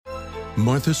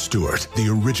Martha Stewart, the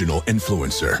original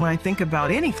influencer. When I think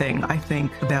about anything, I think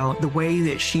about the way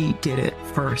that she did it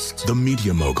first. The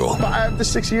media mogul. 5 to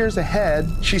 6 years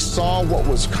ahead, she saw what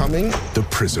was coming. The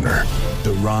prisoner.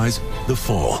 The rise, the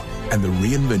fall, and the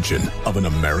reinvention of an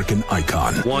American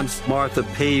icon. Once Martha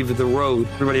paved the road,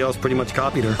 everybody else pretty much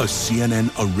copied her. A CNN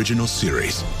original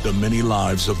series, The Many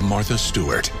Lives of Martha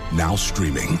Stewart, now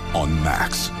streaming on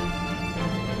Max.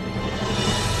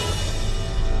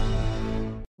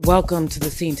 Welcome to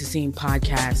the Scene to Scene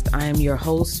podcast. I am your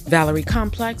host, Valerie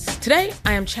Complex. Today,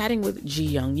 I am chatting with Ji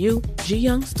Young Yu. Ji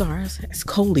Young stars as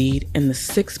co-lead in the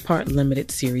 6-part limited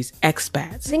series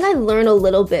Expats. I think I learn a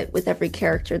little bit with every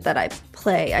character that I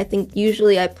play. I think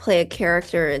usually I play a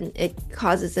character and it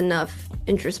causes enough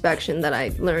introspection that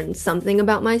I learn something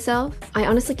about myself. I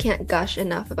honestly can't gush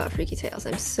enough about Freaky Tales.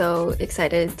 I'm so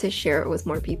excited to share it with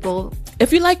more people.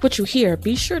 If you like what you hear,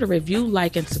 be sure to review,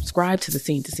 like, and subscribe to the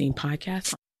Scene to Scene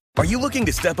podcast. Are you looking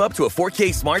to step up to a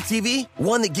 4K smart TV?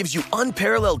 One that gives you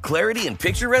unparalleled clarity and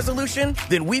picture resolution?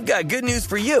 Then we've got good news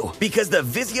for you, because the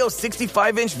Vizio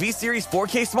 65-inch V-Series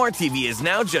 4K smart TV is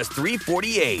now just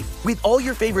 $348. With all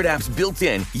your favorite apps built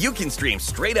in, you can stream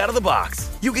straight out of the box.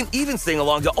 You can even sing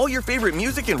along to all your favorite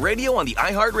music and radio on the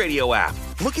iHeartRadio app.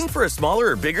 Looking for a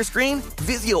smaller or bigger screen?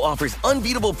 Vizio offers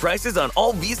unbeatable prices on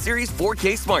all V-Series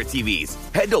 4K smart TVs.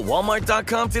 Head to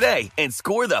Walmart.com today and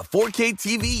score the 4K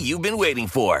TV you've been waiting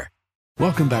for.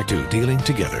 Welcome back to Dealing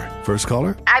Together. First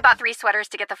caller? I bought 3 sweaters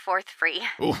to get the 4th free.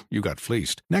 Oh, you got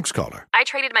fleeced. Next caller? I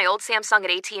traded my old Samsung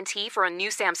at AT&T for a new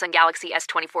Samsung Galaxy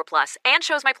S24 Plus and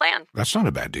chose my plan. That's not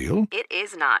a bad deal. It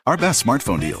is not. Our best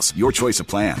smartphone deals. Your choice of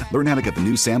plan. Learn how to get the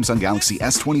new Samsung Galaxy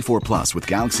S24 Plus with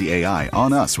Galaxy AI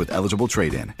on us with eligible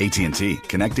trade-in. AT&T.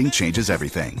 Connecting changes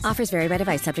everything. Offers vary by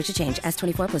device. Subject to change.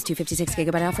 S24 plus 256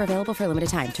 gigabyte offer available for a limited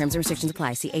time. Terms and restrictions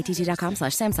apply. See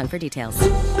att.com/Samsung for details.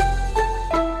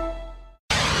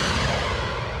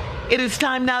 It is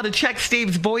time now to check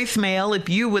Steve's voicemail. If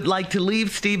you would like to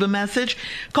leave Steve a message,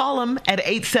 call him at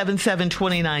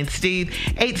 877-29-STEVE,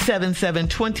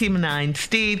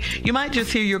 877-29-STEVE. You might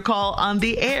just hear your call on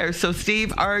the air. So,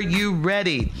 Steve, are you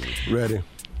ready? Ready.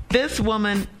 This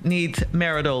woman needs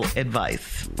marital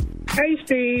advice. Hey,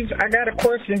 Steve, I got a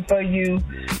question for you.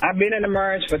 I've been in a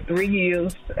marriage for 3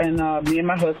 years, and me and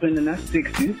my husband in our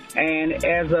 60s. And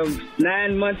as of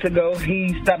 9 months ago,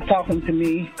 he stopped talking to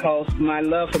me because my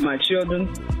love for my children,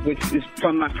 which is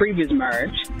from my previous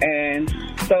marriage. And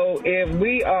so if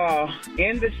we are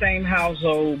in the same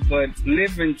household but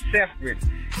living separate,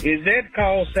 is that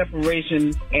called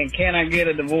separation? And can I get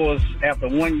a divorce after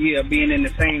 1 year of being in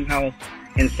the same house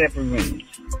in separate rooms?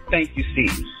 Thank you,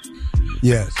 Steve.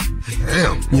 Yes.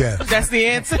 Damn. Yes. That's the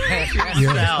answer?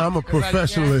 Yes. I'm a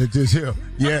professional at this here.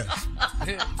 Yes.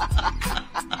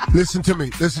 Listen to me,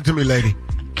 lady.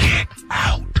 Get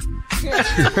out.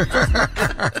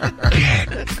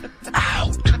 Get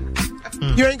out.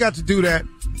 You ain't got to do that.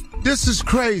 This is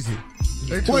crazy.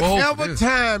 Whatever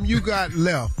time you got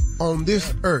left on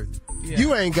this earth,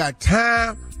 you ain't got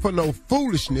time for no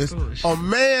foolishness. A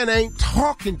man ain't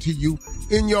talking to you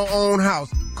in your own house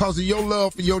because of your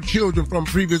love for your children from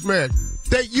previous marriage.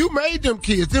 That you made them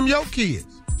kids, them your kids.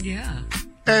 Yeah.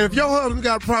 And if your husband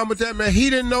got a problem with that, man, he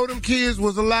didn't know them kids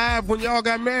was alive when y'all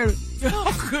got married.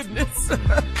 Oh, goodness.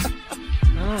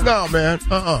 No, man.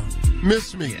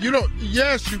 Miss me. You don't.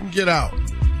 Yes, you can get out.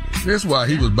 That's why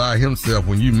he was by himself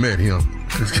when you met him.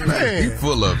 Man. He's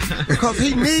full of it. Because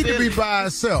he need to be by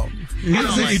himself.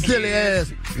 His silly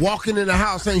ass walking in the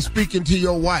house ain't speaking to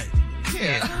your wife.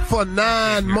 Yeah. For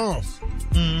 9 months.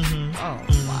 Mm-hmm. Oh,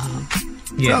 wow.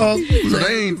 Yeah. So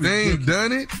they ain't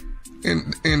done it.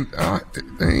 And they ain't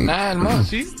 9 months.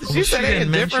 She said they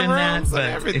in different rooms,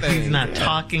 but if he's not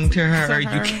talking to her, you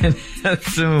can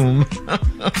assume. I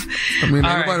mean,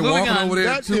 everybody walking over there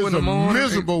at 2 in the morning. That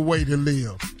is a miserable way to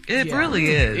live. It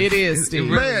really is. It is, Steve.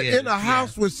 Really man, is. in a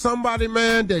house with somebody,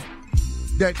 man,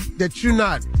 that you're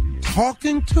not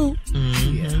talking to.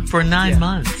 Mm-hmm. Yeah. For 9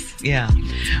 months. Yeah.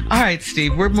 All right,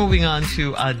 Steve, we're moving on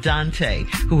to Dante,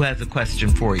 who has a question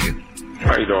for you.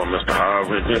 How you doing, Mr.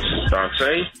 Harvey? This is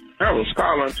Dante. I was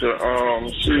calling to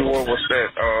see what was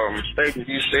that statement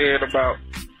you said about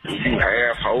you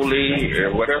half holy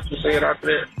and what else you said after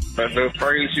that? That's the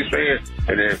phrase you said.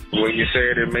 And then when you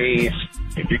said it means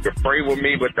if you could pray with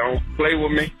me but don't play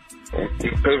with me. If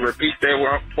you could repeat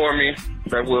that for me,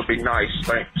 that would be nice.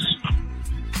 Thanks.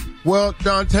 Well,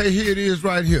 Dante, here it is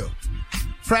right here.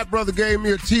 Frat brother gave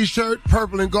me a T-shirt,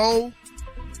 purple and gold,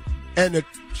 and the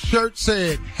shirt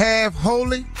said half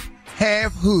holy,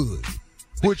 half hood,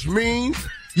 which means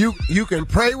you can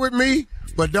pray with me,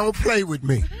 but don't play with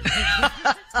me.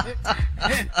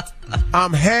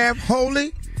 I'm half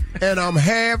holy and I'm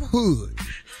half hood.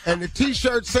 And the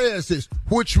T-shirt says this,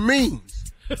 which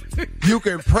means you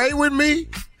can pray with me,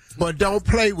 but don't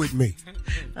play with me.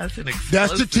 That's an explosive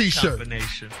That's the T-shirt.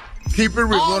 combination. Keep it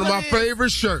real. One of my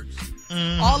favorite shirts.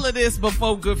 All of this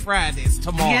before Good Fridays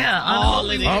tomorrow. Yeah, all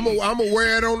of this. I'm gonna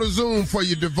wear it on the Zoom for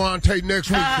you, Devontae, next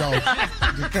week, dog.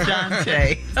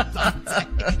 Dante.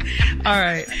 All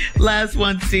right. Last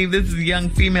one, Steve. This is a young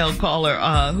female caller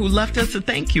who left us a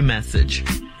thank you message.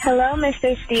 Hello,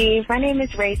 Mr. Steve. My name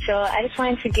is Rachel. I just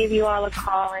wanted to give you all a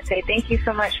call and say thank you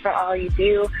so much for all you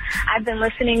do. I've been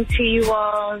listening to you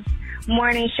all's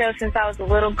morning show since I was a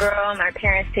little girl. My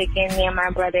parents taking me and my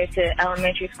brother to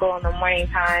elementary school in the morning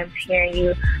times, hearing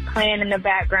you playing in the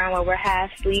background while we're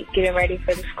half asleep, getting ready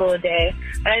for the school day.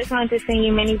 But I just wanted to send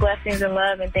you many blessings and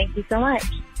love, and thank you so much.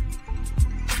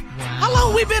 Wow. How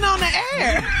long we been on the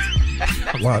air?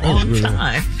 Wow, a long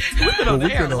time. We've been on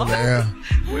the air. On the air.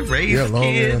 We raised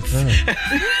kids.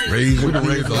 Raising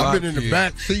kids. I've been in the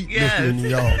back seat listening to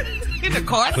y'all. In the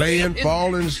car playing,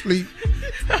 falling asleep.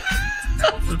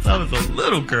 Since I was a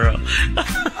little girl.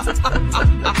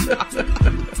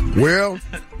 Well,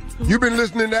 you've been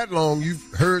listening that long. You've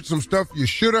heard some stuff you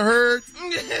should have heard.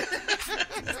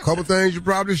 A couple things you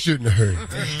probably shouldn't have heard.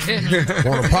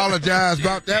 Want to apologize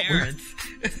about that one.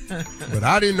 But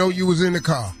I didn't know you was in the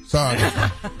car. Sorry.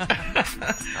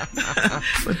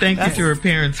 But thank you to your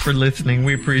parents for listening.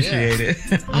 We appreciate it.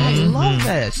 I love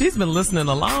that. She's been listening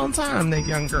a long time, that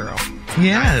young girl.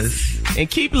 Yes. And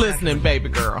keep listening, baby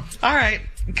girl. All right.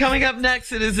 Coming up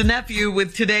next, it is a nephew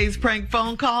with today's prank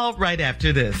phone call right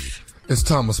after this. It's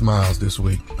Thomas Miles this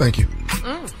week. Thank you.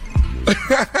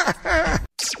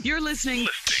 You're listening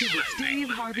to the Steve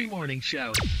Harvey Morning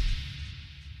Show.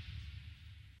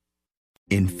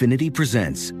 Infinity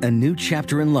presents a new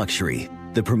chapter in luxury,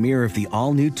 the premiere of the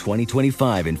all-new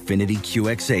 2025 Infinity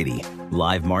QX80,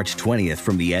 live March 20th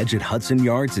from the Edge at Hudson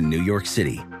Yards in New York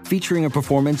City, featuring a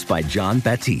performance by John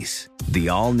Batiste. The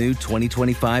all-new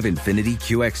 2025 Infinity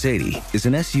QX80 is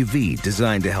an SUV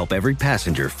designed to help every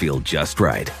passenger feel just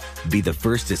right. Be the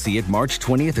first to see it March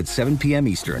 20th at 7 p.m.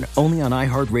 Eastern, only on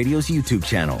iHeartRadio's YouTube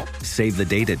channel. Save the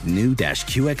date at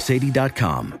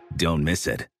new-QX80.com. Don't miss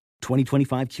it.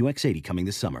 2025 QX80 coming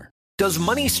this summer. Does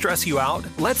money stress you out?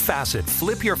 Let Facet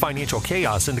flip your financial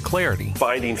chaos into clarity.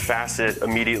 Finding Facet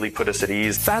immediately put us at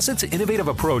ease. Facet's innovative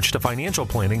approach to financial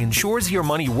planning ensures your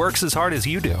money works as hard as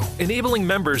you do, enabling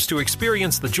members to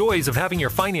experience the joys of having your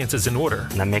finances in order.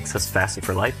 And that makes us Facet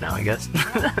for life now, I guess.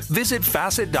 Visit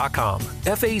Facet.com,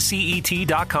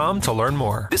 FACET.com to learn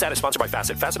more. This ad is sponsored by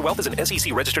Facet. Facet Wealth is an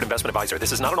SEC registered investment advisor.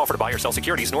 This is not an offer to buy or sell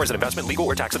securities, nor is it investment, legal,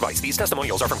 or tax advice. These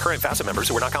testimonials are from current Facet members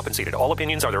who are not compensated. All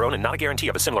opinions are their own and not a guarantee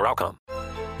of a similar outcome.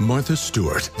 Martha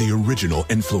Stewart, the original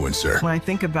influencer. When I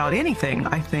think about anything,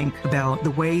 I think about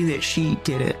the way that she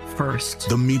did it first.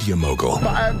 The media mogul.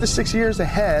 5 to 6 years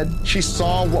ahead, she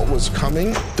saw what was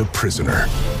coming. The prisoner.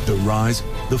 The rise,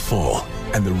 the fall,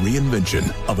 and the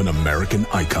reinvention of an American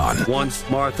icon. Once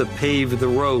Martha paved the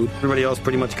road, everybody else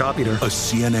pretty much copied her. A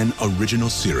CNN original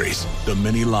series, The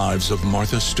Many Lives of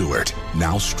Martha Stewart,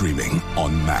 now streaming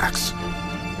on Max.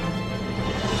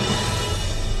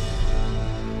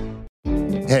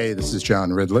 Hey, this is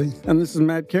John Ridley. And this is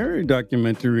Matt Carey,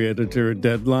 documentary editor at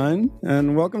Deadline.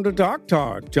 And welcome to Doc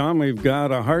Talk. John, we've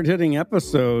got a hard-hitting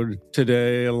episode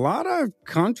today. A lot of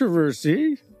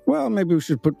controversy. Well, maybe we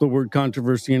should put the word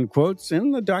controversy in quotes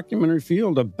in the documentary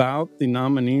field about the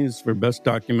nominees for Best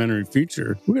Documentary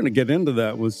Feature. We're going to get into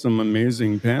that with some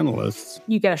amazing panelists.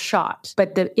 You get a shot,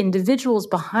 but the individuals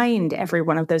behind every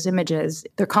one of those images,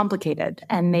 they're complicated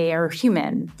and they are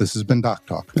human. This has been Doc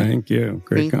Talk. Thank you.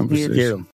 Great conversation. Thank you.